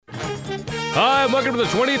Hi, and welcome to the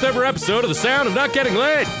 20th ever episode of The Sound of Not Getting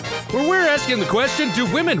Laid, where we're asking the question, do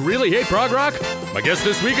women really hate prog rock? My guest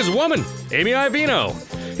this week is a woman, Amy Ioveno.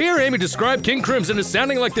 Here, Amy described King Crimson as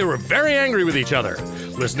sounding like they were very angry with each other.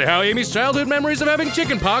 Listen to how Amy's childhood memories of having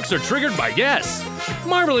chicken pox are triggered by yes.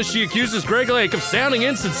 Marvelous, she accuses Greg Lake of sounding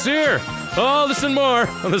insincere. All this and more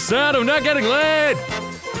on The Sound of Not Getting Laid.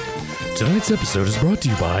 Tonight's episode is brought to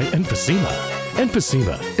you by Emphysema.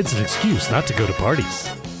 Emphysema, it's an excuse not to go to parties.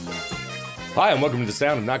 Hi, and welcome to The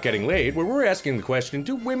Sound of Not Getting Laid, where we're asking the question,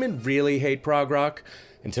 do women really hate prog rock?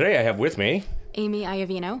 And today I have with me... Amy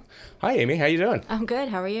Ioveno. Hi, Amy. How you doing? I'm good.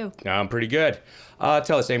 How are you? I'm pretty good.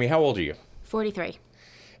 Tell us, Amy, how old are you? 43.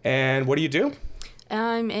 And what do you do?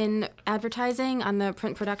 I'm in advertising on the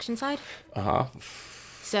print production side. Uh-huh.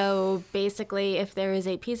 So basically, if there is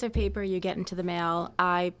a piece of paper you get into the mail,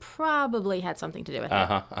 I probably had something to do with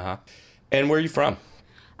it. And where are you from?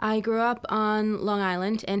 I grew up on Long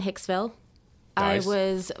Island in Hicksville. Nice. I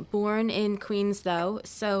was born in Queens, though,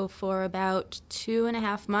 so for about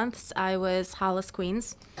 2.5 months, I was Hollis,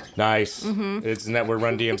 Queens. Nice. Mm-hmm. Isn't that where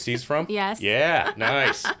Run DMC's from? Yes. Yeah,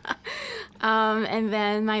 nice. And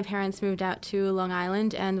then my parents moved out to Long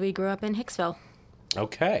Island, and we grew up in Hicksville.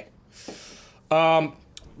 Okay.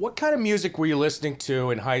 What kind of music were you listening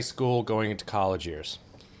to in high school going into college years?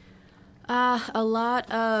 A lot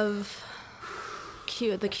of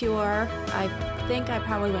The Cure. I think I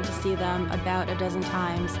probably went to see them about a dozen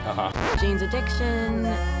times. Jane's Addiction,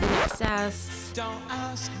 In Excess.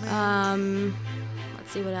 Let's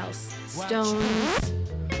see what else. Stones.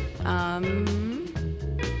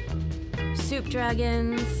 Soup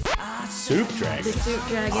Dragons. Soup Dragons? The Soup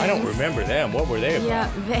Dragons. I don't remember them. What were they about?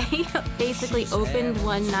 Yeah, they basically opened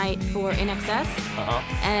one night for In Excess.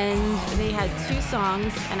 And they had 2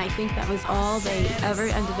 songs, and I think that was all they ever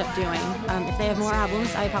ended up doing. If they have more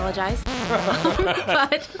albums, I apologize.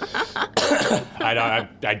 But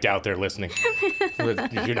I doubt they're listening. You're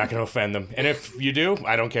not going to offend them. And if you do,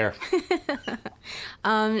 I don't care.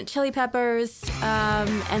 Chili Peppers,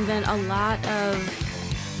 and then a lot of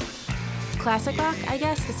classic rock, I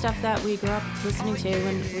guess, the stuff that we grew up listening to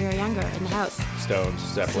when we were younger in the house. Stones,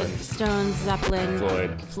 Zeppelin.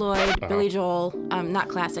 Floyd, Billy Joel. Not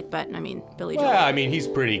classic, but I mean, Billy Joel. Well, I mean, he's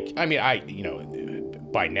pretty,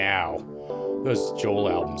 by now, those Joel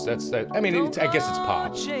albums, I guess it's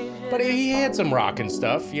pop. But he had some rock and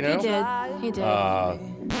stuff, you know? He did.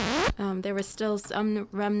 There were still some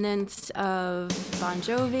remnants of Bon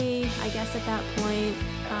Jovi, I guess, at that point.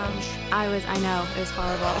 I know, it was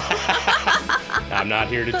horrible. I'm not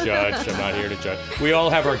here to judge. We all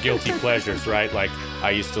have our guilty pleasures, right? Like,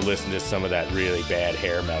 I used to listen to some of that really bad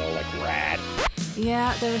hair metal, like Rad.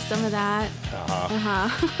 Yeah, there was some of that.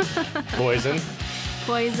 Poison,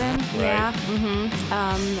 right. Yeah.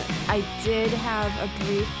 I did have a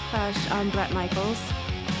brief crush on Bret Michaels.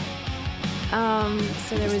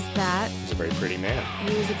 So there was that. He was a very pretty man.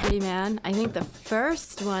 He was a pretty man. I think the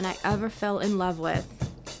first one I ever fell in love with,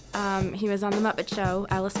 he was on The Muppet Show,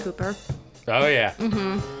 Alice Cooper. Oh, yeah.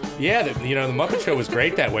 Yeah, the Muppet Show was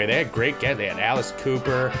great that way. They had great guests. They had Alice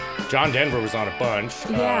Cooper. John Denver was on a bunch.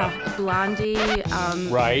 Yeah, Blondie.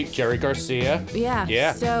 Right, Jerry Garcia.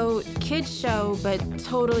 Yeah. So, kids show, but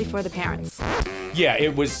totally for the parents. Yeah, they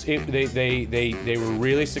were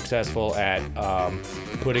really successful at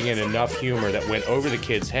putting in enough humor that went over the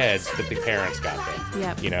kids' heads that the parents got them.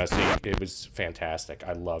 Yep. So it was fantastic.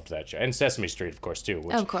 I loved that show. And Sesame Street, of course, too.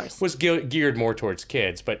 Which of course. Was geared more towards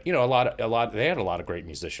kids, but they had a lot of great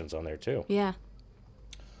musicians on there too. Yeah.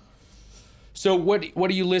 So what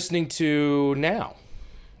are you listening to now?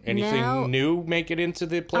 Anything new make it into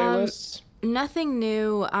the playlists? Nothing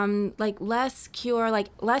new, like less Cure, like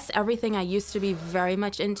less everything I used to be very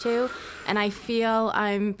much into, and I feel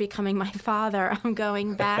I'm becoming my father. I'm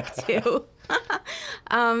going back to.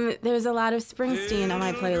 There's a lot of Springsteen on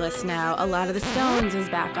my playlist now. A lot of the Stones is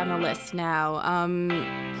back on the list now.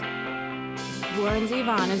 Warren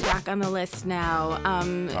Zevon is back on the list now.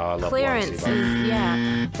 Clearance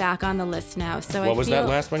is back on the list now. So what was that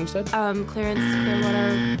last one you said?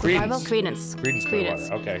 Clearance, Clearwater, Creedence.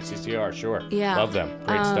 Clearwater. Okay, CCR, sure. Yeah, love them.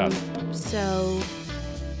 Great stuff. So,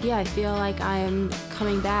 yeah, I feel like I'm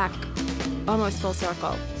coming back almost full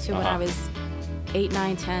circle to when I was 8,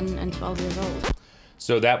 9, 10, and 12 years old.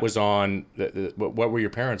 So that was on. What were your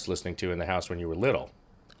parents listening to in the house when you were little?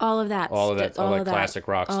 All of that. All that classic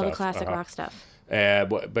rock stuff. All the classic rock stuff.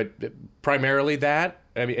 But primarily that.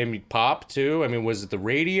 I mean, pop too. I mean, was it the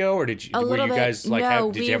radio, or did you guys like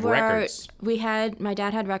no, did you have records? My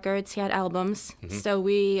dad had records. He had albums. So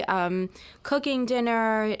we cooking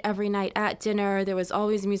dinner every night at dinner. There was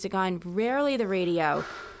always music on. Rarely the radio.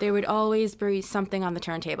 There would always be something on the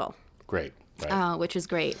turntable. Great. Right. Which was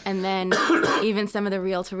great. And then even some of the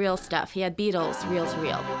reel-to-reel stuff. He had Beatles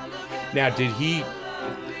reel-to-reel. Now, did he?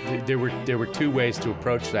 There were two ways to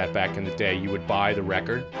approach that back in the day. You would buy the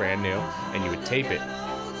record brand new, and you would tape it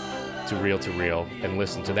to reel and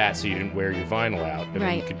listen to that, so you didn't wear your vinyl out, and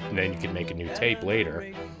right. then you could make a new tape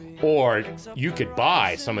later. Or you could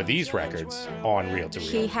buy some of these records on reel-to-reel.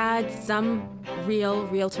 He had some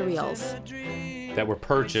reel-to-reels. That were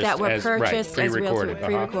purchased as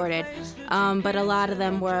pre-recorded. But a lot of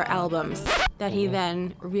them were albums that he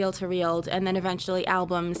then reel-to-reeled, and then eventually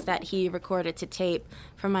albums that he recorded to tape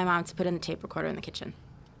for my mom to put in the tape recorder in the kitchen.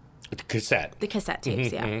 The cassette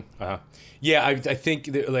tapes, yeah. Mm-hmm. Uh-huh. Yeah, I think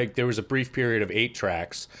there was a brief period of 8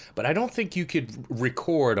 tracks, but I don't think you could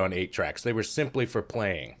record on 8 tracks. They were simply for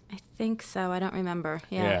playing. I think so. I don't remember.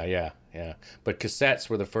 Yeah. But cassettes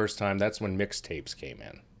were the first time. That's when mixtapes came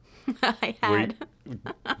in. I had.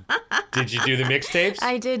 Did you do the mixtapes?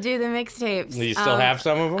 I did do the mixtapes. Do you still have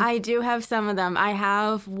some of them? I do have some of them. I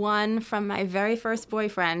have one from my very first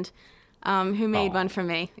boyfriend who made one for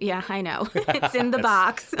me. Yeah, I know. It's in the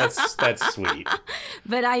box. That's sweet.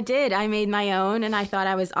 But I did. I made my own, and I thought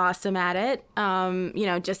I was awesome at it.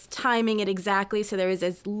 Just timing it exactly so there was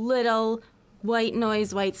as little white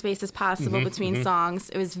space as possible between songs.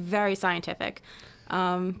 It was very scientific.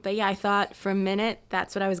 But yeah, I thought for a minute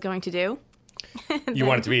that's what I was going to do. You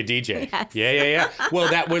wanted to be a DJ. Yes. Yeah. Well,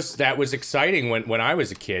 that was exciting when I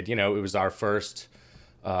was a kid. It was our first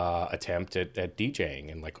attempt at DJing,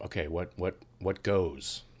 and like, okay, what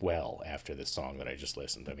goes well after this song that I just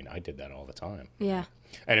listened? I mean, I did that all the time. Yeah.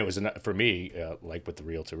 And it was for me, like with the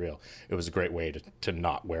reel-to-reel, it was a great way to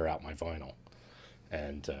not wear out my vinyl.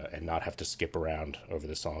 And not have to skip around over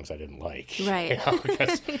the songs I didn't like. Right.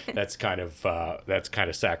 Because that's kind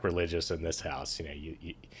of sacrilegious in this house.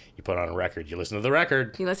 You put on a record, you listen to the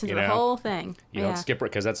record. You listen to the whole thing. You don't skip it,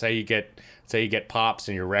 because that's how you get pops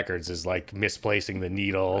in your records, is like misplacing the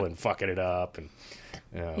needle and fucking it up. And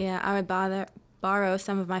yeah, I would borrow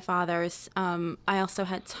some of my father's. I also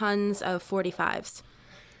had tons of 45s.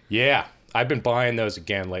 Yeah, I've been buying those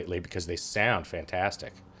again lately because they sound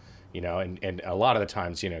fantastic. And a lot of the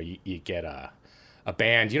times, you get a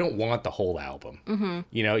band, you don't want the whole album. Mm-hmm.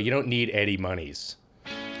 You don't need Eddie Money's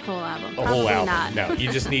whole album. Whole album. Not. No, you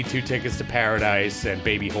just need 2 Tickets to Paradise and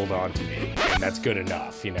Baby Hold On to Me, and that's good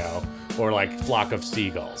enough, Or like Flock of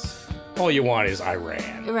Seagulls. All you want is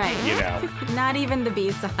Iran. Right. Not even the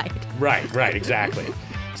B-side. Right, exactly.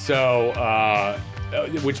 So,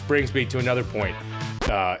 which brings me to another point.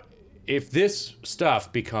 If this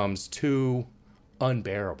stuff becomes too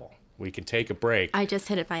unbearable, we can take a break. I just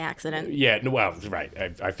hit it by accident. Yeah, well, right.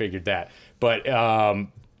 I figured that. But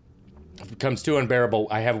if it becomes too unbearable,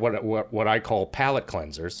 I have what I call palate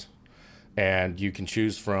cleansers. And you can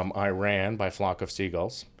choose from Iran by Flock of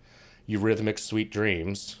Seagulls, Eurythmics' Sweet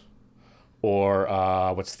Dreams, or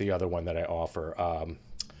what's the other one that I offer?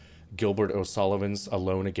 Gilbert O'Sullivan's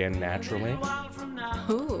Alone Again Naturally.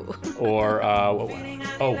 Ooh. Or,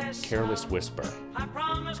 Careless Whisper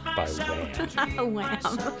by Wham. Wham.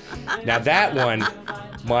 Now that one,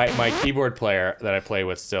 my keyboard player that I play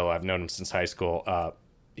with still, I've known him since high school,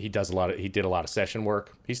 he did a lot of session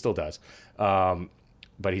work. He still does.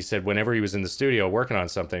 But he said whenever he was in the studio working on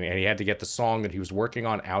something and he had to get the song that he was working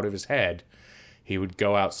on out of his head, he would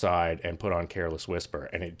go outside and put on Careless Whisper,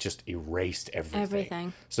 and it just erased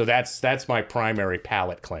everything. So that's my primary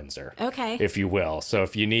palate cleanser, okay, if you will. So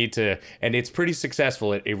if you need to, and it's pretty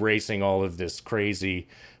successful at erasing all of this crazy,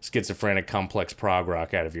 schizophrenic, complex prog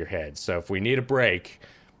rock out of your head. So if we need a break,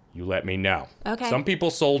 you let me know. Okay. Some people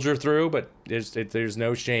soldier through, but there's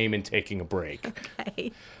no shame in taking a break.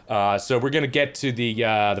 Okay. So we're gonna get to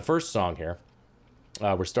the first song here.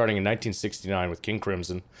 We're starting in 1969 with King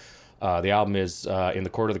Crimson. The album is In the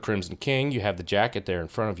Court of the Crimson King. You have the jacket there in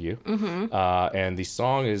front of you. Mm-hmm. And the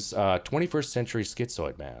song is 21st Century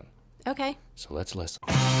Schizoid Man. Okay. So let's listen.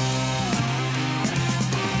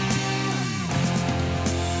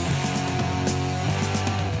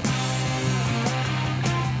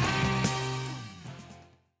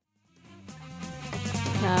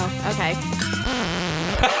 No. Okay.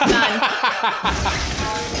 None.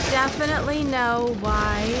 Definitely know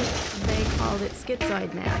why they called it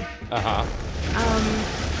Schizoid Man.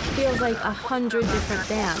 Feels like 100 different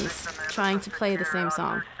bands trying to play the same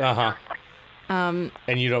song. And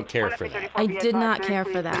you don't care for that. I did not care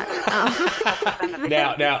for that.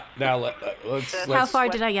 Now let's How far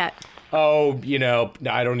did I get? Oh,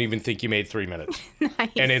 I don't even think you made 3 minutes. Nice.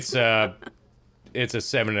 And it's a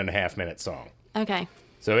 7.5 minute song. Okay.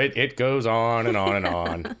 So it goes on and on and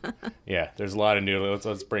on. Yeah, there's a lot of new.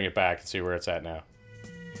 Let's bring it back and see where it's at now.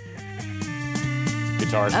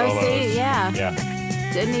 guitar solos. Oh, see, yeah.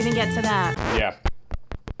 Yeah. Didn't even get to that. Yeah.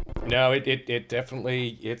 No, it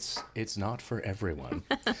definitely, it's not for everyone.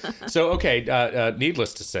 So, okay,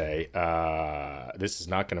 needless to say, this is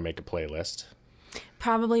not going to make a playlist.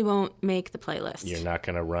 Probably won't make the playlist. You're not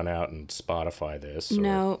going to run out and Spotify this?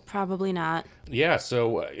 No, probably not. Yeah,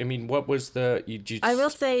 so, I mean, what was the... I will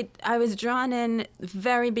say I was drawn in the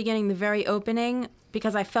very beginning, the very opening,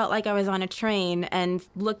 because I felt like I was on a train, and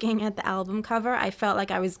looking at the album cover, I felt like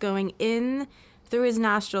I was going in through his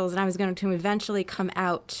nostrils, and I was going to eventually come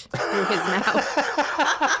out through his mouth.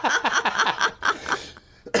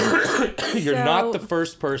 You're not the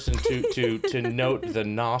first person to note the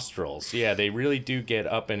nostrils. Yeah, they really do get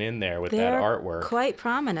up and in there with that artwork. Quite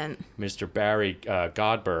prominent. Mr. Barry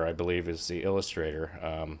Godber, I believe, is the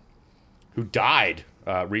illustrator, who died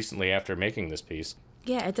recently after making this piece.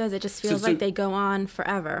 Yeah, it does. It just feels like they go on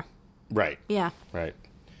forever. Right. Yeah. Right.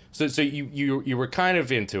 So you were kind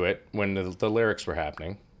of into it when the lyrics were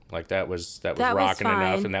happening. Like that was rocking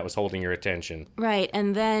enough, and that was holding your attention. Right,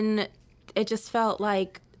 and then it just felt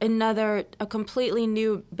like a completely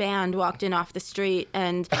new band walked in off the street,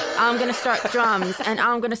 and I'm going to start drums, and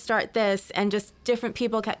I'm going to start this, and just different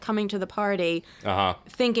people kept coming to the party,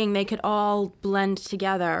 thinking they could all blend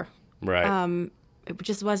together. Right. It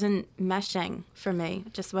just wasn't meshing for me.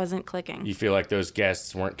 It just wasn't clicking. You feel like those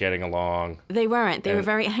guests weren't getting along? They weren't. They were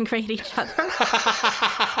very angry at each other.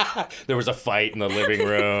 There was a fight in the living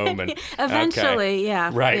room. And Eventually, okay.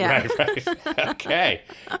 Yeah. Right, yeah. right. Okay.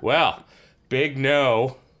 Well, big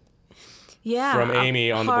no. Yeah. From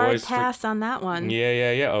Amy on the boys. Hard pass on that one.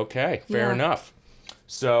 Yeah. Okay. Fair enough.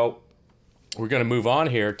 So we're going to move on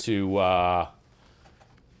here to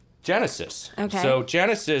Genesis. Okay. So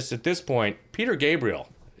Genesis, at this point, Peter Gabriel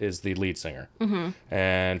is the lead singer. Mm-hmm.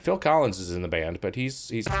 And Phil Collins is in the band, but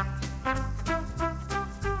he's...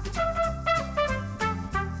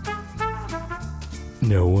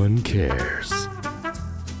 No one cares.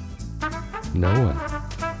 No one.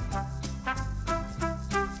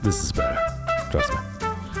 This is better. Trust me.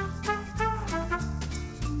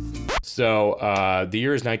 So, the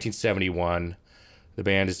year is 1971. The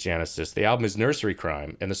band is Genesis. The album is Nursery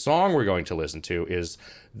Crime. And the song we're going to listen to is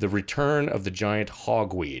The Return of the Giant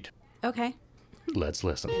Hogweed. Okay. Let's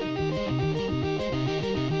listen.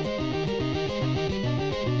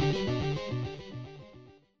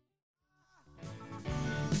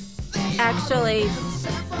 Actually,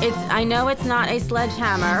 I know it's not a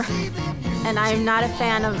Sledgehammer, and I'm not a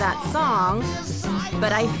fan of that song,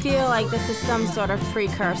 but I feel like this is some sort of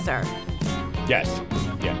precursor. Yes.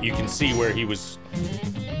 Yeah, you can see where he was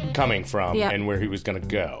coming from and where he was going to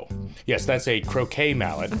go. Yes, that's a croquet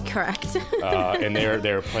mallet. Correct. And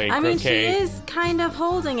they're playing croquet. I mean, she is kind of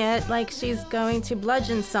holding it like she's going to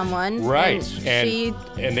bludgeon someone. Right.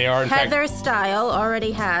 And they are, in fact... Heather style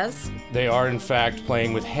already has. They are, in fact,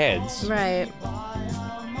 playing with heads. Right.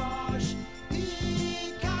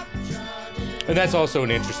 And that's also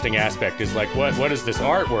an interesting aspect, is like, what is this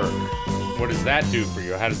artwork? What does that do for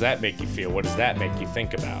you? How does that make you feel? What does that make you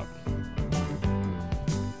think about?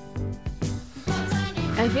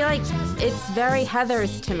 I feel like it's very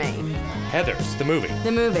Heathers to me. Heathers, the movie.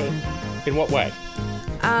 The movie. In what way?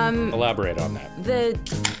 Elaborate on that. The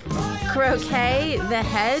croquet, the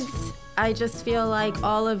heads, I just feel like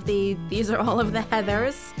these are all of the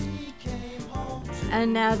Heathers.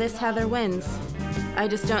 And now this Heather wins. I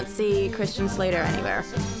just don't see Christian Slater anywhere.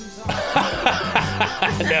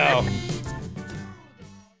 No.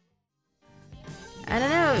 I don't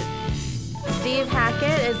know. Steve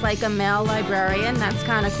Hackett is like a male librarian. That's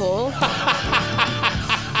kind of cool.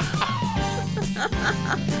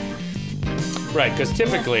 Right, because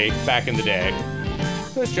typically, back in the day,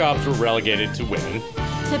 those jobs were relegated to women.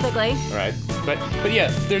 Typically. Right. But yeah,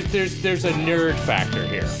 there's a nerd factor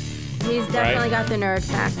here. He's definitely got the nerd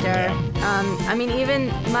factor. Yeah. I mean, even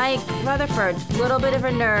Mike Rutherford, a little bit of a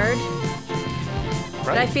nerd. Right.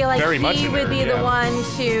 But I feel like Very much he a would nerd, be the one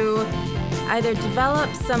to either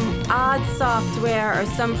develop some odd software or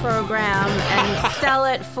some program and sell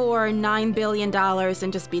it for $9 billion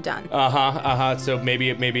and just be done. So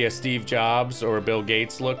maybe a Steve Jobs or a Bill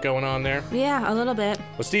Gates look going on there? Yeah, a little bit.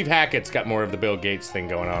 Well, Steve Hackett's got more of the Bill Gates thing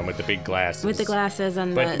going on with the big glasses. With the glasses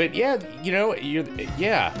and But yeah, you know,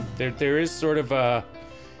 there is sort of a...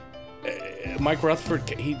 Mike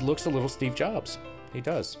Rutherford, he looks a little Steve Jobs. He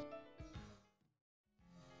does.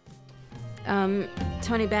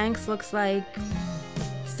 Tony Banks looks like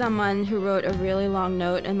someone who wrote a really long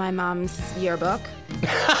note in my mom's yearbook.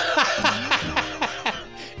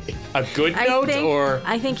 A good note, or?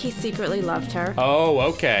 I think he secretly loved her. Oh,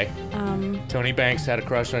 okay. Tony Banks had a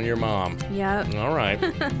crush on your mom. Yep. All right.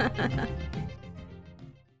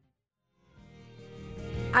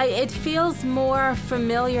 It feels more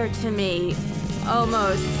familiar to me,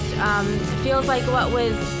 almost. It feels like what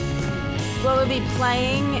would be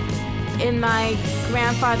playing in my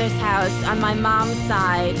grandfather's house on my mom's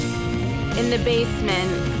side in the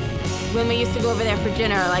basement when we used to go over there for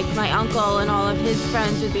dinner. Like my uncle and all of his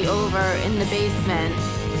friends would be over in the basement.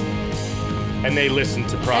 And they listened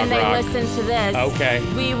to prog rock. And they listened to this. Okay.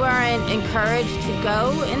 We weren't encouraged to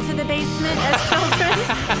go into the basement as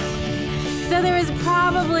children. So there was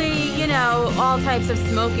probably, all types of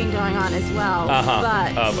smoking going on as well.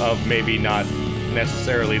 But of maybe not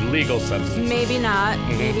necessarily legal substances. Maybe not.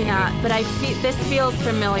 Maybe not. But this feels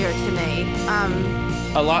familiar to me.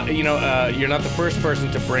 A lot, you're not the first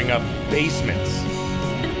person to bring up basements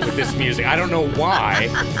with this music. I don't know why,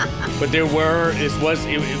 but it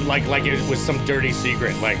was some dirty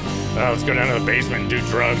secret. Like, let's go down to the basement and do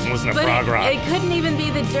drugs and listen to prog rock. It couldn't even be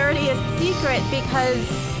the dirtiest secret because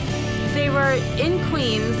they were in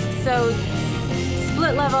Queens, so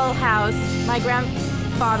split level house. My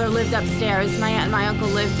grandfather lived upstairs. My aunt and my uncle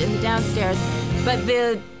lived in the downstairs, but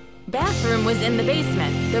the bathroom was in the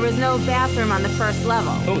basement. There was no bathroom on the first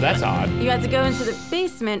level. Oh, that's odd. You had to go into the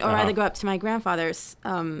basement or either go up to my grandfather's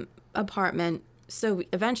apartment. So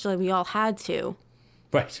eventually we all had to.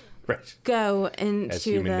 Right. Go into as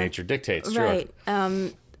human nature dictates, sure. Right.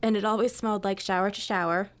 And it always smelled like shower to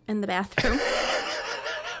shower in the bathroom.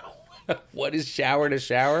 What is shower to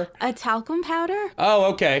shower? A talcum powder.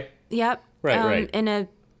 Oh, okay. Yep. Right. In a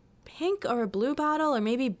pink or a blue bottle, or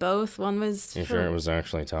maybe both. One was. You sure it was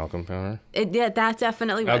actually talcum powder? Yeah, that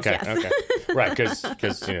definitely was. Okay. Yes. Okay. Right, because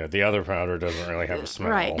the other powder doesn't really have a smell.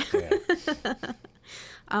 Right. Yeah.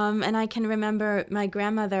 And I can remember my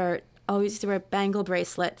grandmother always used to wear bangle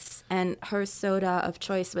bracelets, and her soda of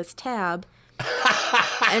choice was Tab.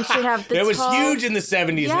 And she'd have the. It was huge in the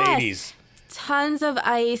 70s and 80s. Tons of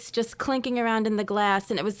ice just clinking around in the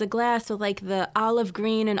glass, and it was the glass with like the olive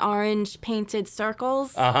green and orange painted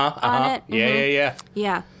circles on it. Yeah.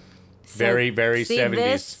 Yeah. So, Very, very 70s.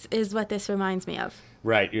 This is what this reminds me of.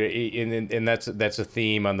 Right, and that's a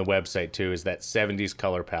theme on the website too. Is that 70s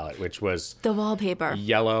color palette, which was the wallpaper,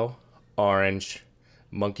 yellow, orange,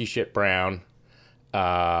 monkey shit brown,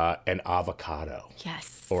 and avocado.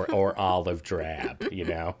 Yes. Or olive drab,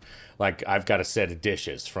 Like, I've got a set of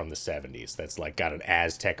dishes from the 70s that's, like, got an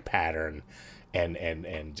Aztec pattern, and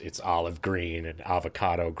it's olive green and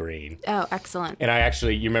avocado green. Oh, excellent. And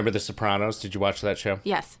you remember The Sopranos? Did you watch that show?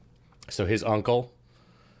 Yes. So his uncle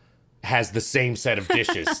has the same set of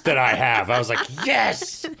dishes that I have. I was like,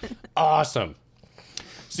 yes! Awesome.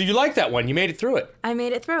 So you liked that one. You made it through it. I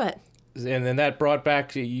made it through it. And then that brought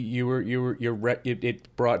back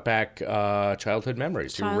it brought back childhood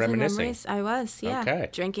memories. You were reminiscing. Memories. I was, yeah. Okay.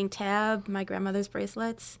 Drinking Tab, my grandmother's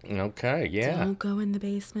bracelets. Okay, yeah. Don't go in the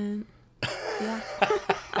basement. Yeah.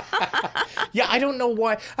 Yeah, I don't know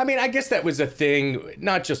why. I mean, I guess that was a thing,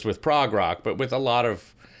 not just with prog rock, but with a lot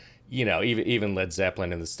of, even Led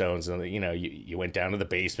Zeppelin and the Stones, and you went down to the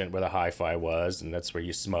basement where the hi-fi was, and that's where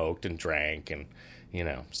you smoked and drank, and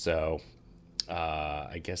so.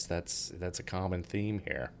 I guess that's a common theme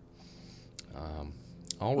here.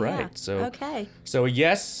 All right. Yeah. So okay. So a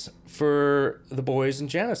yes for the Boys in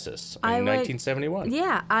Genesis in 1971.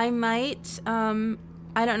 Yeah, I might.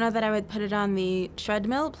 I don't know that I would put it on the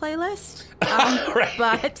treadmill playlist. Right.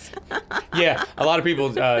 But yeah, a lot of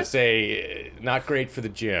people say not great for the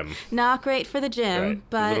gym. Not great for the gym, right.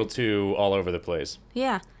 but a little too all over the place.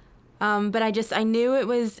 Yeah. But I knew it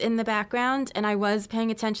was in the background, and I was paying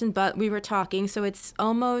attention, but we were talking, so it's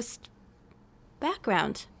almost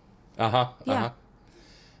background. Yeah. Yeah,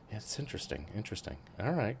 it's interesting.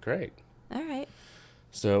 All right, great. All right.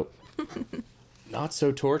 So, not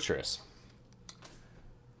so torturous.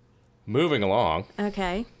 Moving along.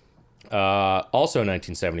 Okay. Also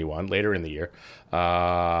 1971, later in the year.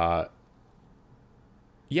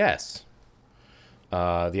 Yes.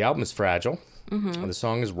 The album is Fragile. Mm-hmm. The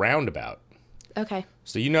song is Roundabout. Okay.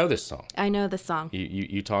 So you know this song. I know the song.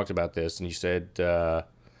 You talked about this, and you said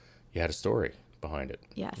you had a story behind it.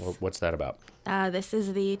 Yes. Well, what's that about? This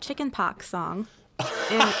is the chicken pox song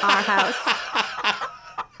in our house.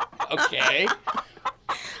 Okay.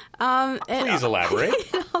 Please elaborate.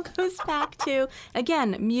 It all goes back to,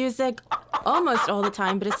 again, music almost all the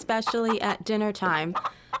time, but especially at dinner time.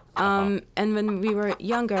 And when we were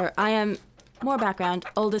younger, I am... More background,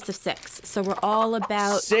 oldest of 6. So we're all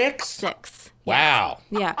about... 6? 6. Wow.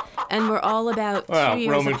 Yeah. And we're all about 2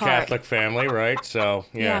 years Roman apart. Catholic family, right? So,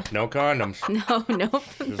 yeah. No condoms. No, nope.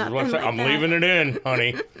 I'm leaving it in,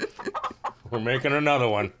 honey. We're making another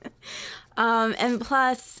one. And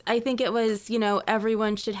plus, I think it was,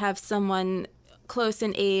 everyone should have someone close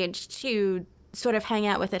in age to sort of hang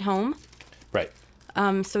out with at home. Right.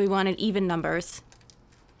 So we wanted even numbers,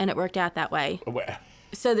 and it worked out that way. Well,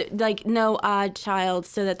 So that, like, no odd child,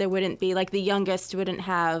 so that there wouldn't be, like, the youngest wouldn't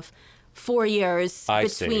have 4 years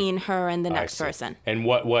between her and the next person. And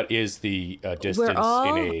what is the distance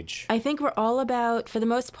in age? I think we're all about, for the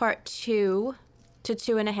most part, 2 to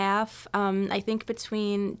 2.5. I think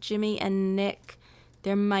between Jimmy and Nick,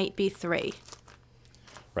 there might be 3.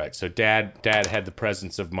 Right. So dad had the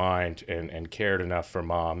presence of mind and cared enough for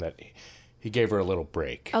mom that he gave her a little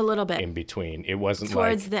break. A little bit. In between. It wasn't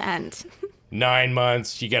towards like the end. 9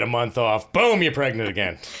 months, you get a month off, boom, you're pregnant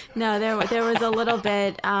again. No, there was a little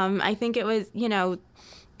bit. I think it was,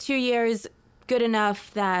 2 years good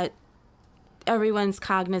enough that everyone's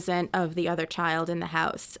cognizant of the other child in the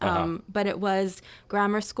house. But it was,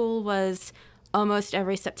 grammar school was almost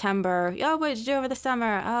every September. Oh, what did you do over the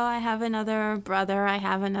summer? Oh, I have another brother. I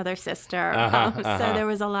have another sister. So there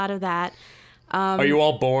was a lot of that. Are you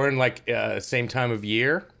all born like same time of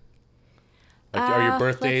year? Like, are your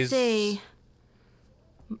birthdays? Let's see.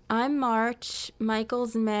 I'm March.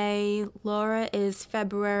 Michael's May. Laura is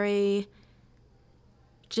February.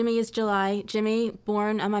 Jimmy is July. Jimmy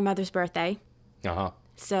born on my mother's birthday.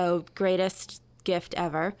 So greatest gift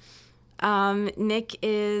ever. Nick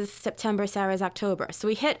is September. Sarah's October. So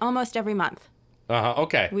we hit almost every month.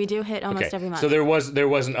 Okay. We do hit almost every month. So there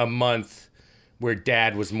wasn't a month where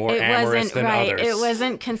Dad was more amorous than others. It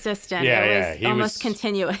wasn't consistent. Yeah, it was almost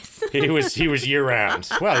continuous. he was year round.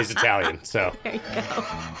 Well, he's Italian, so. There you go.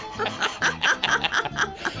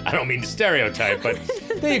 I don't mean to stereotype, but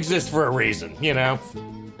they exist for a reason, Okay.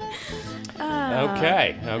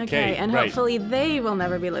 And right. hopefully they will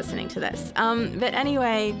never be listening to this. But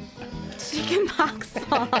anyway, chickenpox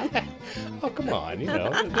song. Oh, come on,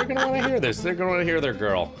 they're going to want to hear this. They're going to want to hear their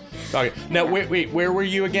girl talking. Now, wait, where were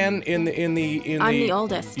you again in the I'm the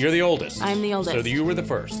oldest. You're the oldest. I'm the oldest. So you were the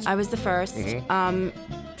first. I was the first.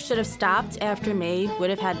 Should have stopped after me. Would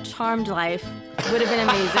have had charmed life. Would have been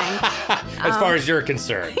amazing. As far as you're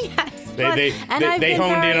concerned. Yes. They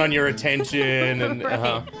honed in on your attention and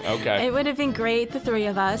right. Okay. It would have been great, the 3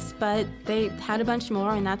 of us, but they had a bunch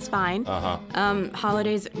more, and that's fine.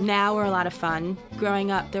 Holidays now are a lot of fun.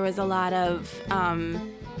 Growing up, there was a lot of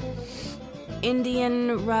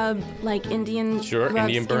Indian rub, like Indian Sure, rubs,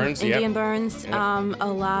 Indian burns. Indian burns. Yep.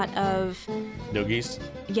 A lot of noogies.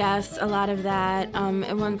 Yes, a lot of that.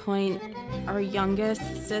 At one point, our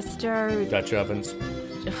youngest sister. Dutch ovens.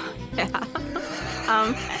 Yeah.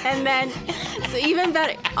 And then, so even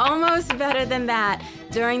better, almost better than that,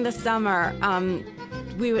 during the summer,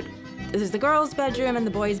 there's the girls' bedroom and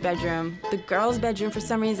the boys' bedroom. The girls' bedroom, for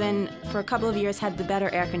some reason, for a couple of years, had the better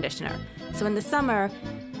air conditioner. So in the summer,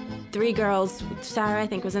 3 girls, Sarah, I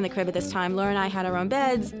think, was in the crib at this time. Laura and I had our own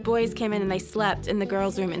beds. Boys came in and they slept in the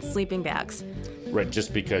girls' room in sleeping bags. Right,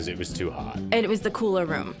 just because it was too hot. And it was the cooler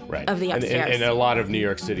room of the upstairs. And a lot of New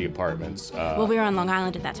York City apartments. Well, we were on Long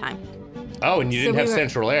Island at that time. Oh, and you didn't have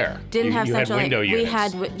central air. Didn't have central air. You had window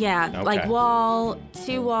units. We had, Okay. like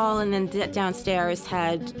 2 wall, and then downstairs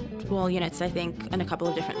had wall units, I think, in a couple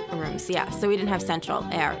of different rooms. Yeah, so we didn't have central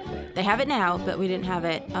air. Right. They have it now, but we didn't have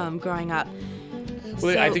it growing up.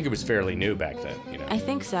 Well, I think it was fairly new back then. I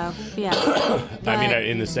think so. Yeah. I mean,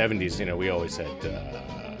 in the 70s, we always had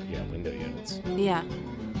window units. Yeah.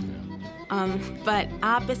 But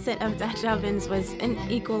opposite of Dutch ovens was an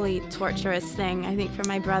equally torturous thing, I think, for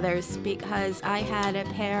my brothers, because I had a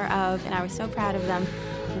pair of, and I was so proud of them,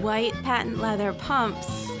 white patent leather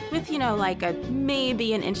pumps with, like a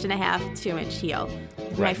maybe 1.5 to 2-inch heel.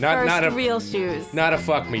 Right. My first real shoes. Not a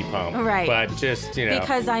fuck me pump. Right. But just,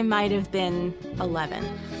 Because I might have been 11.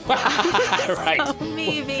 Right. So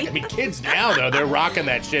maybe. I mean, kids now, though, they're rocking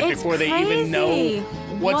that shit before they even know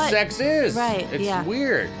what sex is. Right. It's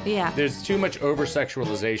weird. Yeah. There's too much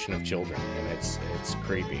over-sexualization of children, and it's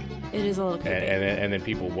creepy. It is a little creepy. And then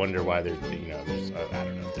people wonder why there's, I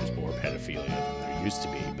don't know if there's more pedophilia than there used to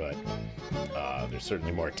be, but there's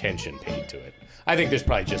certainly more attention paid to it. I think there's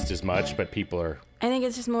probably just as much, but people are I think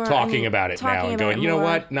it's just more talking about it now and going, you know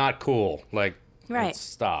what? Not cool. Like, right.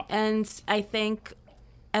 Stop. And I think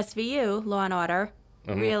SVU, Law and Order,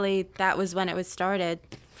 really, that was when it was started,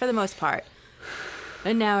 for the most part.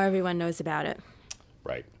 And now everyone knows about it.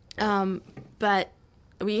 Right. But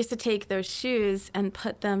we used to take those shoes and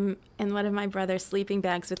put them in one of my brother's sleeping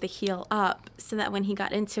bags with the heel up, so that when he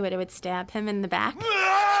got into it, it would stab him in the back.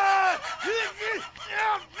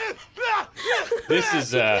 This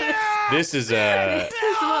is what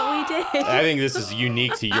we did. I think this is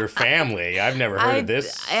unique to your family. I've never heard of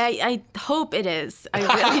this. I hope it is. I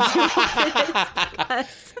really do hope it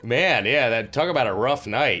is, because Man, yeah, talk about a rough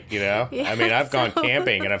night, you know? Yeah, I mean, I've gone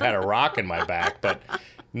camping and I've had a rock in my back, but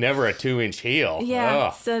never a 2-inch heel. Yeah,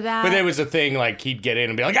 Ugh. so that... But there was a thing, like, he'd get in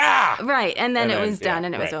and be like, ah! Right, and then it was done,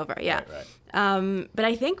 and it was right, over, yeah. Right. But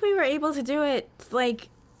I think we were able to do it, like,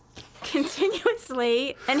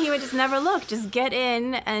 continuously, and he would just never look, just get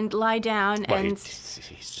in and lie down, Well, and... he's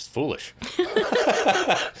just foolish.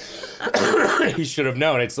 He should have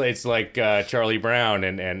known. It's like Charlie Brown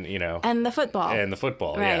and you know... And the football. And the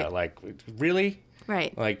football, right. yeah. Like, really?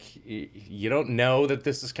 Right. Like, you don't know that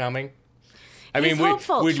this is coming? He's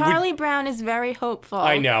hopeful. Charlie Brown is very hopeful.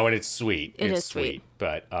 I know, and it's sweet. It is is sweet.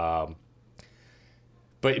 But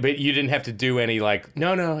you didn't have to do any, like,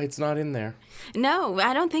 no, it's not in there. No,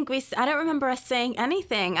 I don't remember us saying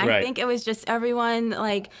anything. I think it was just everyone,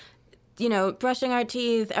 like, you know, brushing our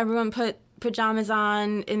teeth. Everyone put pajamas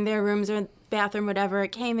on in their rooms or bathroom, whatever.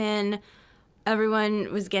 It came in.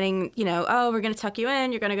 Everyone was getting, you know, oh, we're going to tuck you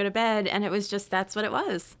in. You're going to go to bed. And it was just, that's what it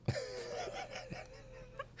was.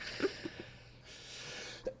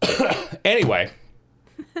 Anyway,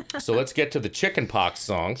 so let's get to the chickenpox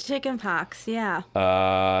song. Chickenpox, yeah.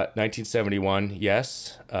 1971,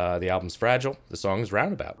 yes. The album's Fragile. The song is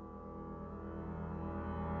Roundabout.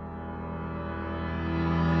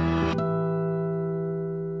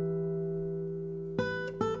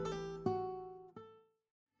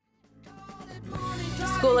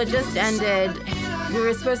 School had just ended. We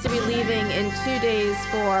were supposed to be leaving in 2 days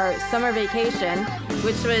for summer vacation,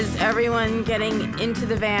 which was everyone getting into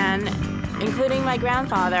the van, including my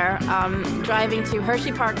grandfather, driving to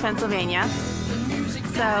Hershey Park, Pennsylvania.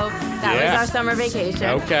 So that was our summer vacation.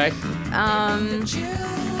 Okay.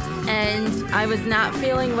 And I was not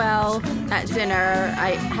feeling well at dinner.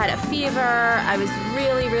 I had a fever. I was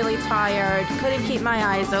really, really tired. Couldn't keep my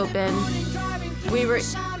eyes open. We were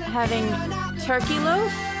having turkey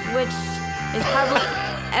loaf, which is probably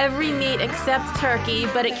every meat except turkey,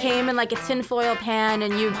 but it came in like a tinfoil pan,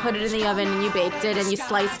 and you put it in the oven and you baked it and you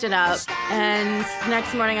sliced it up. And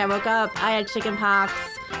next morning I woke up, I had chicken pox,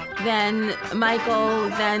 then Michael,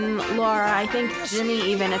 then Laura, I think Jimmy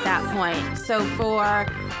even at that point. So for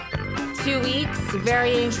 2 weeks,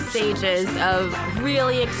 varying stages of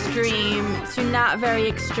really extreme to not very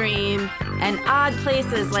extreme, and odd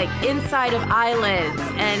places like inside of eyelids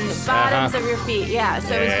and bottoms of your feet. Yeah,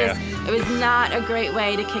 so it was not a great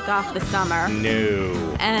way to kick off the summer.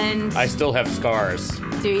 No. And I still have scars.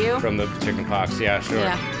 Do you? From the chickenpox, yeah, sure.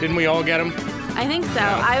 Yeah. Didn't we all get them? I think so.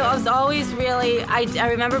 Yeah. I was always really, I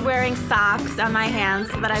remember wearing socks on my hands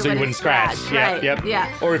so that I wouldn't scratch. Right. Yep.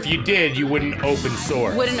 Yeah. Or if you did, you wouldn't open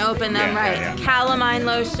sores. Wouldn't open them, right. Yeah. Calamine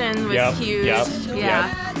lotion was huge. Yeah.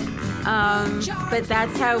 But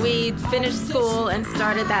that's how we finished school and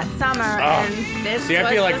started that summer, and this was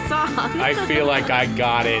the song. I feel like I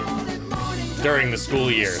got it during the school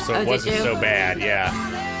year, so it wasn't so bad, yeah.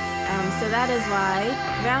 So that is why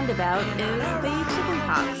Roundabout is the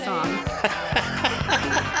chickenpox song.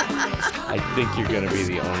 I think you're going to be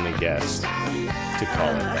the only guest to call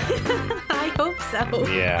it that. I hope so.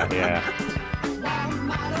 Yeah.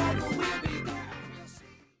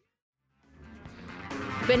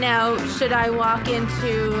 But now, should I walk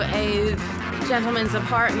into a gentleman's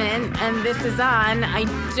apartment and this is on, I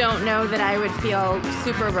don't know that I would feel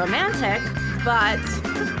super romantic, but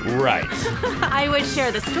right. I would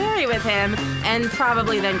share the story with him and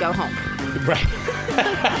probably then go home. Right.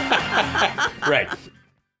 Right.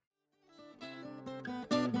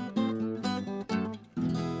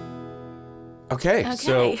 Okay,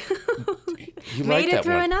 so you made like it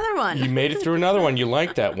through another one. You made it through another one. You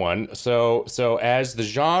like that one. So as the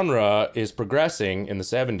genre is progressing in the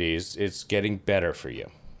 70s, it's getting better for you.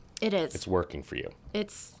 It is. It's working for you.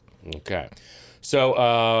 It's okay.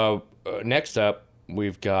 So next up,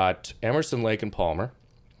 we've got Emerson, Lake and Palmer.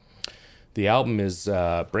 The album is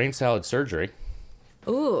Brain Salad Surgery.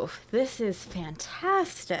 Ooh, this is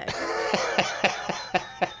fantastic.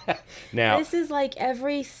 Now this is like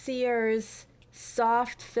every Sears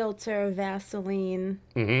soft filter Vaseline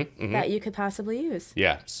that you could possibly use.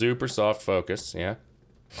 Yeah, super soft focus, yeah.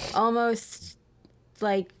 Almost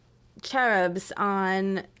like cherubs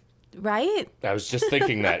on, right? I was just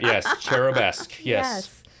thinking that, yes, cherubesque,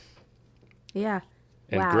 yes. Yeah.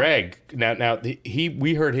 And wow. Greg, now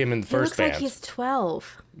we heard him in the first band. He looks like he's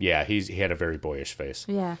 12. Yeah, he had a very boyish face.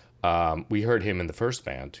 Yeah. We heard him in the first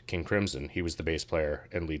band, King Crimson. He was the bass player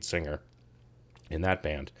and lead singer in that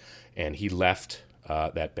band, and he left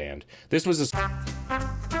that band. This was his...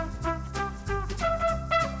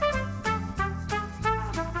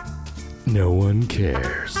 No one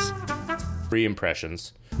cares. 3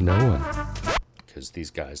 impressions. No one. Because these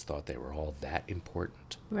guys thought they were all that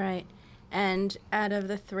important. Right. And out of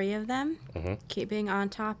the three of them, keeping on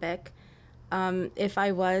topic, if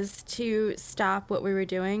I was to stop what we were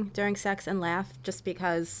doing during sex and laugh just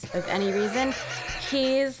because of any reason,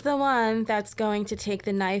 he's the one that's going to take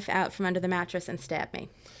the knife out from under the mattress and stab me.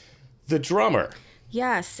 The drummer?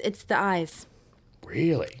 Yes, it's the eyes.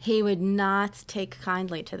 Really? He would not take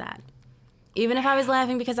kindly to that. Even if I was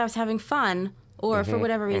laughing because I was having fun or for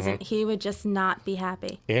whatever reason, he would just not be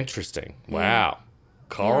happy. Interesting. Wow.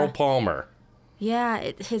 Carl Palmer.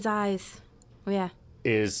 Yeah, his eyes. Yeah.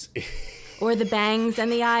 Is... Or the bangs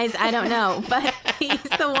and the eyes, I don't know. But he's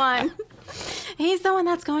the one. He's the one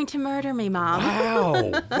that's going to murder me, Mom.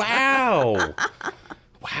 Wow.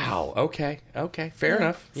 Wow. Okay. Fair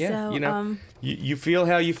enough. Yeah. So, you feel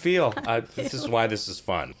how you feel. This is why this is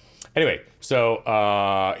fun. Anyway, so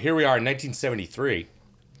here we are in 1973.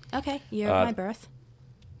 Okay, year of my birth.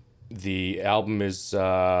 The album is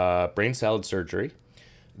Brain Salad Surgery.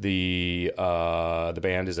 The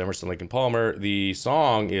band is Emerson, Lake and Palmer. The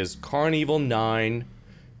song is Carnival 9,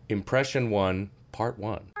 Impression 1, Part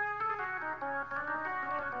 1.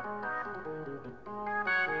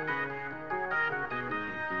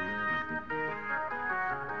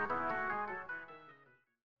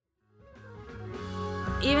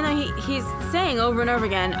 Even though he's saying over and over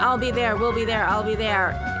again, I'll be there, we'll be there, I'll be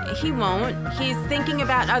there, he won't. He's thinking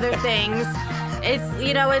about other things.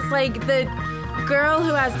 It's like the girl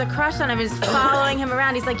who has the crush on him is following him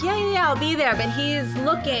around. He's like, yeah, I'll be there. But he's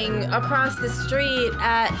looking across the street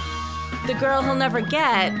at the girl he'll never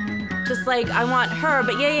get. Just like, I want her,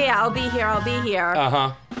 but yeah, I'll be here.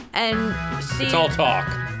 Uh-huh. And It's all talk.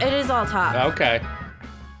 It is all talk. Okay.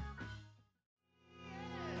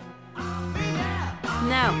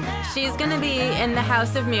 No, she's gonna be in the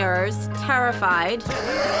House of Mirrors, terrified.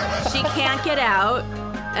 She can't get out.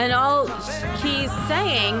 And all he's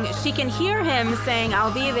saying, she can hear him saying,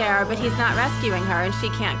 I'll be there, but he's not rescuing her, and she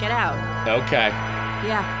can't get out. Okay.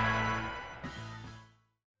 Yeah.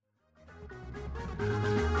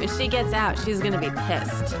 When she gets out, she's going to be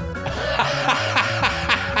pissed.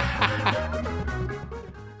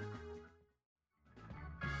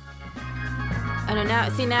 I don't know.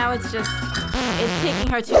 See, now it's taking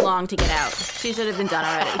her too long to get out. She should have been done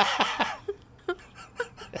already.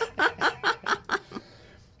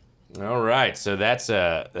 All right, so that's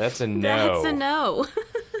a no. That's a no.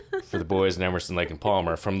 For the boys in Emerson, Lake and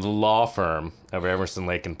Palmer from the law firm of Emerson,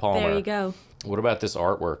 Lake and Palmer. There you go. What about this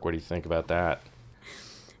artwork? What do you think about that?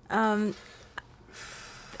 I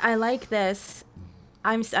like this.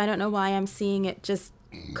 I don't know why I'm seeing it just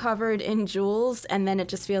covered in jewels, and then it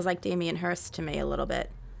just feels like Damien Hirst to me a little bit.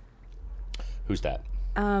 Who's that?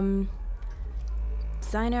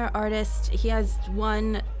 Designer, artist. He has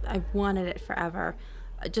one. I've wanted it forever.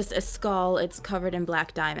 Just a skull. It's covered in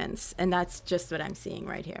black diamonds, and that's just what I'm seeing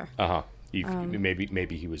right here.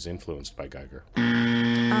 Maybe he was influenced by Geiger.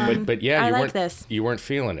 But I like this. You weren't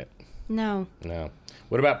feeling it. No.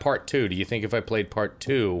 What about part 2? Do you think if I played part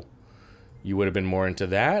 2, you would have been more into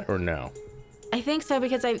that, or no? I think so,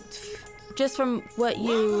 because just from what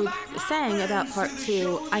you sang about part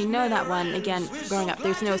 2, I know that one, again, growing up,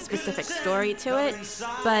 there's no specific story to it,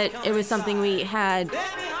 but it was something we had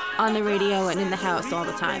on the radio and in the house all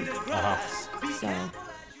the time.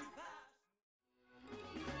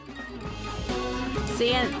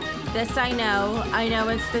 See, this I know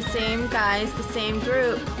it's the same guys, the same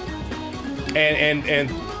group. And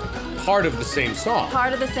part of the same song.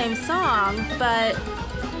 Part of the same song, but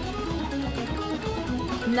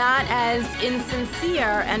not as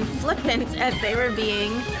insincere and flippant as they were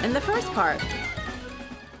being in the first part.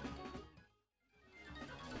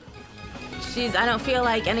 I don't feel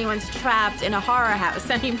like anyone's trapped in a horror house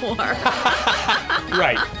anymore.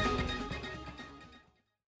 Right.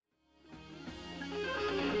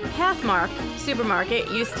 Pathmark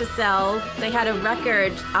Supermarket used to sell, they had a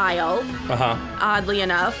record aisle, oddly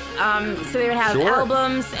enough. So they would have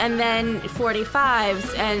albums and then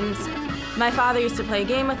 45s, and my father used to play a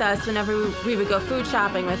game with us whenever we would go food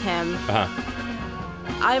shopping with him.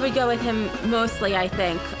 I would go with him mostly, I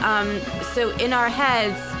think. So in our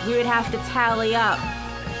heads, we would have to tally up,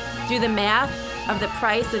 do the math of the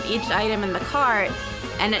price of each item in the cart,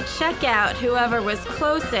 and at checkout, whoever was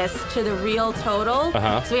closest to the real total,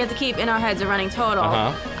 so we had to keep in our heads a running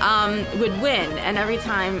total, would win. And every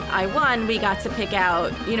time I won, we got to pick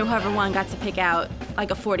out, whoever won got to pick out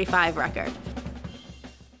like a 45 record.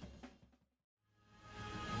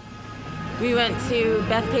 We went to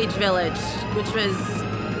Bethpage Village, which was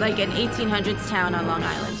like an 1800s town on Long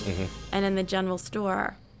Island. And in the general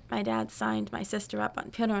store, my dad signed my sister up,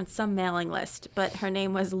 put her on some mailing list, but her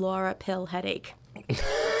name was Laura Pill Headache.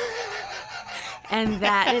 And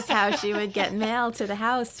that is how she would get mail to the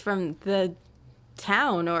house from the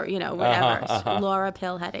town or, whatever. Laura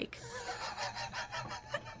Pill Headache.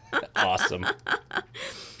 Awesome.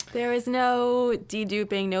 There was no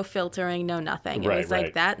deduping, no filtering, no nothing. It was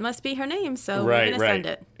like, that must be her name, so we're going to send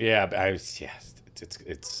it. Yeah,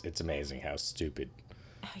 it's amazing how stupid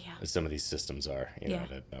some of these systems are.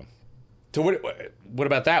 So what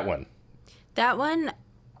about that one? That one...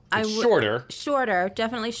 Shorter. Shorter,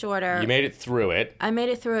 definitely shorter. You made it through it. I made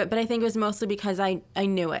it through it, but I think it was mostly because I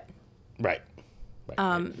knew it. Right.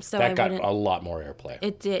 So that got a lot more airplay.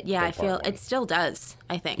 It did, yeah. I feel it still does,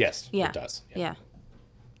 I think. Yes, it does. Yeah.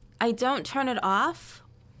 I don't turn it off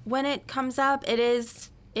when it comes up.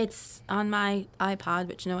 It's on my iPod,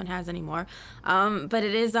 which no one has anymore. But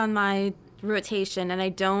it is on my rotation, and I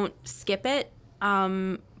don't skip it,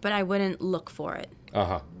 but I wouldn't look for it.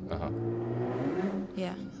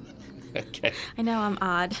 Yeah. Okay. I know I'm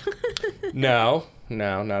odd. No,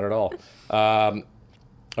 not at all. All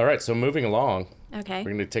right, so moving along. Okay.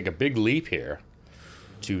 We're going to take a big leap here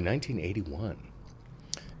to 1981.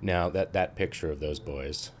 Now, that picture of those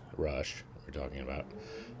boys, Rush, we're talking about,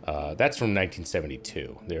 that's from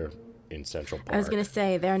 1972. They're in Central Park. I was going to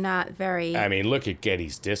say, they're not very... I mean, look at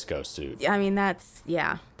Getty's disco suit. I mean, that's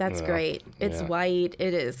great. It's white.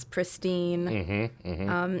 It is pristine.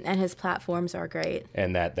 And his platforms are great.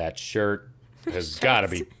 And that shirt has got to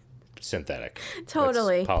be synthetic.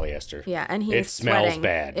 Totally. It's polyester. Yeah, and he is smells sweating.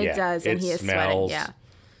 bad. It does, and he is sweating. Yeah.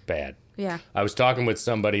 Bad. Yeah. I was talking with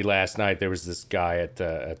somebody last night. There was this guy at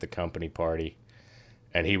the company party,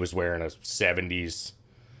 and he was wearing a 70s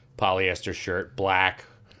polyester shirt, black,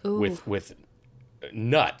 with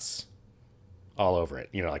nuts all over it.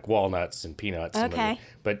 Like walnuts and peanuts. Okay.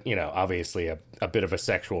 But, obviously a bit of a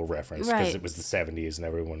sexual reference because it was the 70s and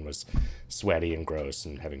everyone was sweaty and gross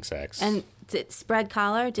and having sex. And spread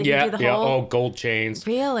collar? Did he do the whole... Yeah, oh, gold chains.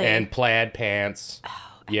 Really? And plaid pants.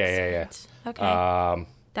 Oh, yeah. Okay.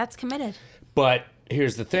 That's committed. But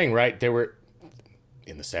here's the thing, right? They were...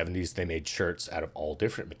 In the 70s, they made shirts out of all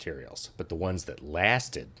different materials. But the ones that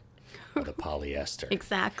lasted were the polyester.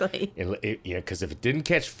 Exactly. Because if it didn't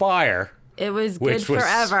catch fire... It was good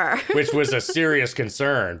forever. Which was a serious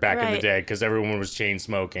concern back in the day because everyone was chain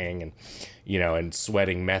smoking and, and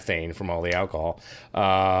sweating methane from all the alcohol.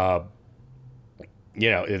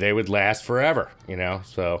 They would last forever,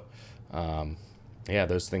 So,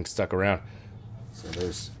 those things stuck around. So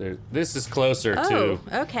this is closer to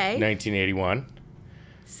 1981.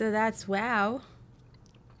 So that's wow.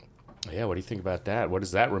 Yeah, what do you think about that? What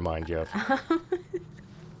does that remind you of?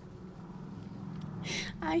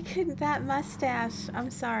 That mustache. I'm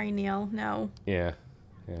sorry, Neil. No. Yeah.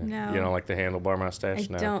 No. You don't like the handlebar mustache?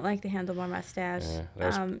 I don't like the handlebar mustache.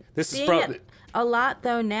 Yeah, this is probably a lot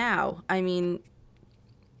though now. I mean,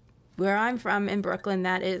 where I'm from in Brooklyn,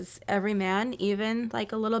 that is every man, even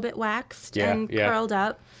like a little bit waxed and curled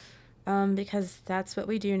up, because that's what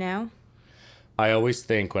we do now. I always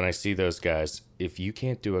think when I see those guys, if you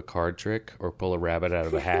can't do a card trick or pull a rabbit out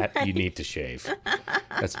of a hat, you need to shave.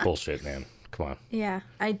 That's bullshit, man. Come on. Yeah,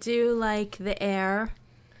 I do like the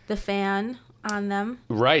fan on them.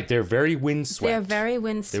 Right, they're very windswept. They're very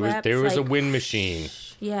windswept. There was a wind machine.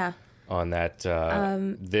 Yeah. On that,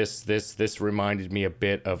 this reminded me a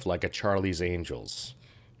bit of like a Charlie's Angels.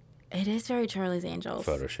 It is very Charlie's Angels.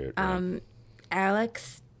 Photo shoot. Right?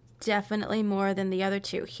 Alex definitely more than the other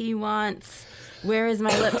two. He wants, where is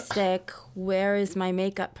my lipstick? Where is my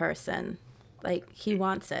makeup person? Like, he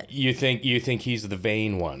wants it. You think he's the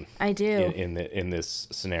vain one? I do. In this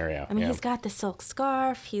scenario. I mean, he's got the silk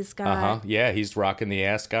scarf. He's got. Yeah, he's rocking the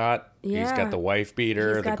ascot. Yeah. He's got the wife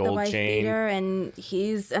beater, the gold chain. Beater, and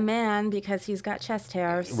he's a man because he's got chest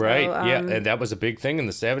hair. So, right. Yeah, and that was a big thing in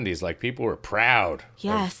the 70s. Like, people were proud.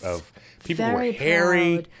 Yes. Of people were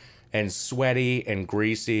hairy and sweaty and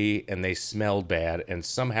greasy, and they smelled bad, and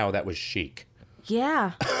somehow that was chic.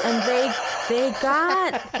 Yeah, and they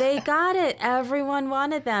got it. Everyone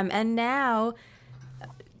wanted them, and now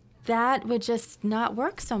that would just not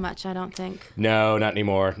work so much, I don't think. No, not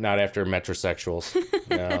anymore. Not after metrosexuals.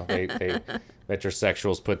 No, they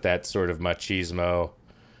metrosexuals put that sort of machismo,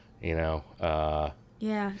 Yeah.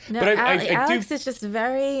 No, but Alex is just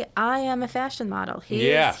very. I am a fashion model.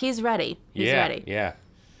 He's ready. He's ready. Yeah.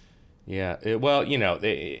 Well,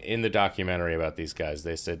 in the documentary about these guys,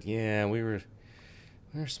 they said, we were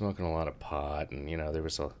smoking a lot of pot, and there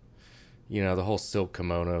was the whole silk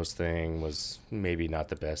kimonos thing was maybe not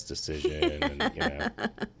the best decision, and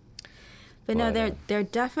But no, they're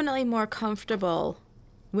definitely more comfortable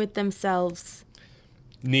with themselves.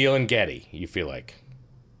 Neil and Getty, you feel like?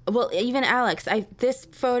 Well, even Alex, this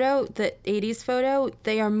photo, the 80s photo,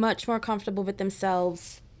 they are much more comfortable with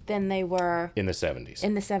themselves than they were in the 70s.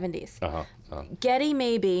 In the 70s. Uh-huh. Getty,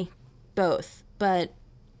 maybe, both. But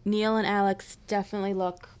Neil and Alex definitely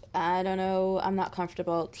look, I don't know, I'm not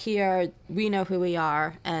comfortable. Here, we know who we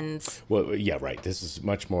are, and... Well, yeah, right. This is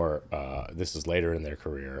much more, this is later in their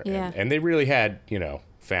career. Yeah. And they really had,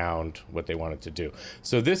 found what they wanted to do.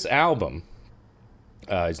 So this album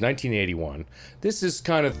is 1981. This is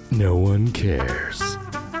kind of... No one cares.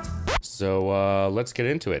 So let's get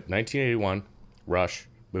into it. 1981, Rush,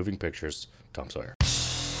 Moving Pictures, Tom Sawyer.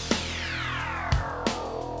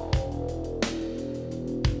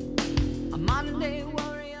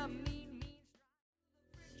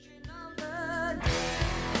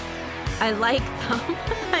 I like them.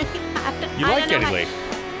 You like Geddy Lee?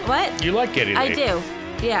 What? You like Geddy Lee? I do,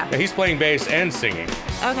 yeah. He's playing bass and singing.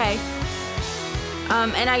 Okay.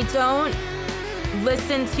 And I don't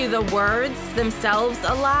listen to the words themselves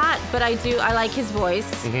a lot, but I like his voice.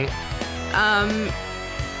 Mm-hmm.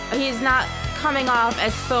 He's not coming off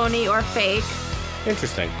as phony or fake.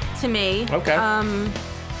 Interesting. To me. Okay.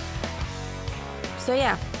 So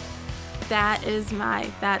yeah,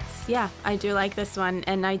 I do like this one,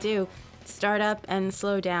 and I do start up and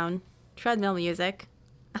slow down, treadmill music.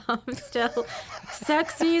 Still,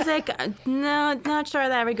 sex music, no, not sure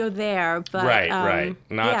that I would go there, but... Right.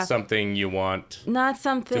 Not something you want not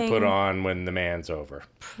something to put on when the man's over.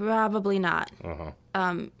 Probably not.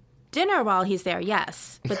 Uh-huh. Dinner while he's there,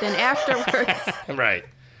 yes, but then afterwards... Right.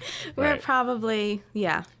 We're probably,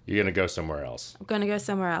 yeah. You're going to go somewhere else. I'm going to go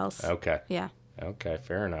somewhere else. Okay. Yeah. Okay,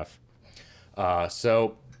 fair enough.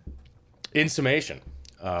 So, in summation,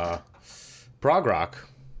 prog rock,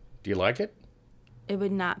 do you like it? It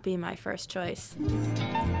would not be my first choice.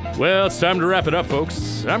 Well, it's time to wrap it up,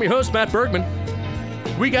 folks. I'm your host, Matt Bergman.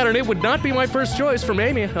 We got an It Would Not Be My First Choice from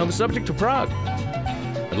Amy on the subject of prog.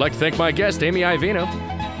 I'd like to thank my guest, Amy Ioveno.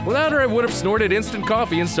 Without her, I would have snorted instant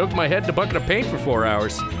coffee and soaked my head in a bucket of paint for 4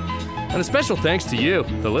 hours. And a special thanks to you,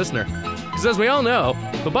 the listener. Because as we all know,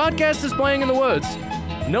 if a podcast is playing in the woods,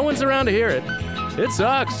 no one's around to hear it. It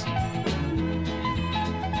sucks.